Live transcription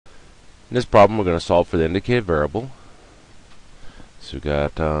In this problem, we're going to solve for the indicated variable. So we've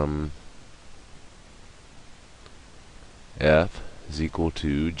got f is equal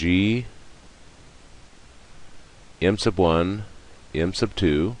to g m sub 1 m sub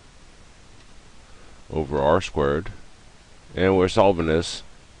 2 over r squared, and we're solving this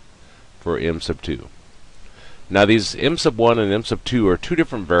for m sub 2. Now these m sub 1 and m sub 2 are two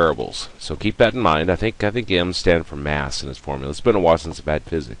different variables, so keep that in mind. I think m stands for mass in this formula. It's been a while since I've had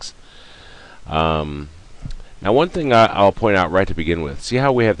physics. Now one thing I'll point out right to begin with, see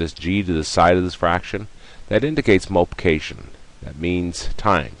how we have this g to the side of this fraction? That indicates multiplication. That means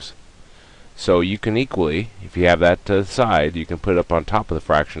times. So you can equally, if you have that to the side, you can put it up on top of the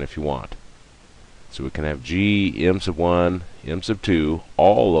fraction if you want. So we can have g m sub 1 m sub 2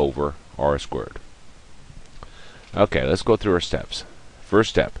 all over r squared. Okay, let's go through our steps. First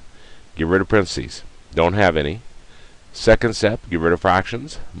step, get rid of parentheses. Don't have any. Second step, get rid of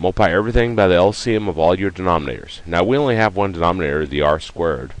fractions. Multiply everything by the LCM of all your denominators. Now we only have one denominator, the r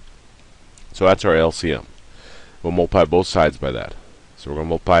squared. So that's our LCM. We'll multiply both sides by that. So we're going to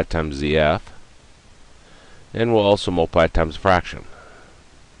multiply it times the f. And we'll also multiply it times the fraction.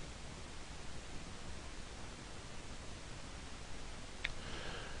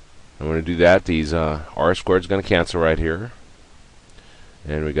 I'm going to do that. These r squared is going to cancel right here.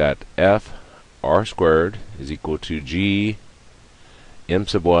 And we got f r squared is equal to g m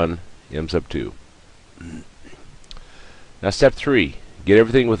sub 1 m sub 2. Now step 3. Get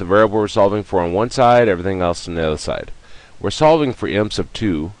everything with the variable we're solving for on one side, everything else on the other side. We're solving for m sub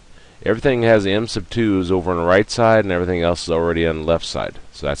 2. Everything has m sub 2 is over on the right side, and everything else is already on the left side.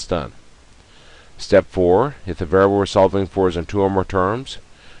 So that's done. Step 4. If the variable we're solving for is in two or more terms,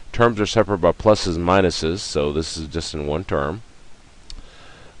 terms are separated by pluses and minuses, so this is just in one term.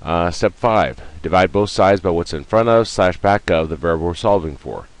 Step 5. Divide both sides by what's in front of / back of the variable we're solving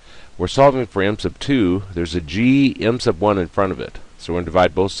for. We're solving for m sub 2. There's a g m sub 1 in front of it. So we're going to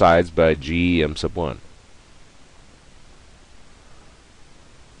divide both sides by g m sub 1.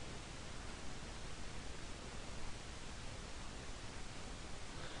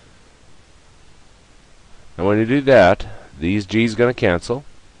 And when you do that, these g's going to cancel,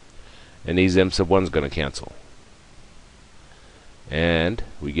 and these m sub 1 is going to cancel. And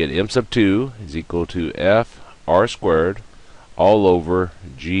we get m sub 2 is equal to f r squared all over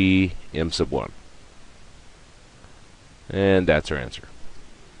g m sub 1. And that's our answer.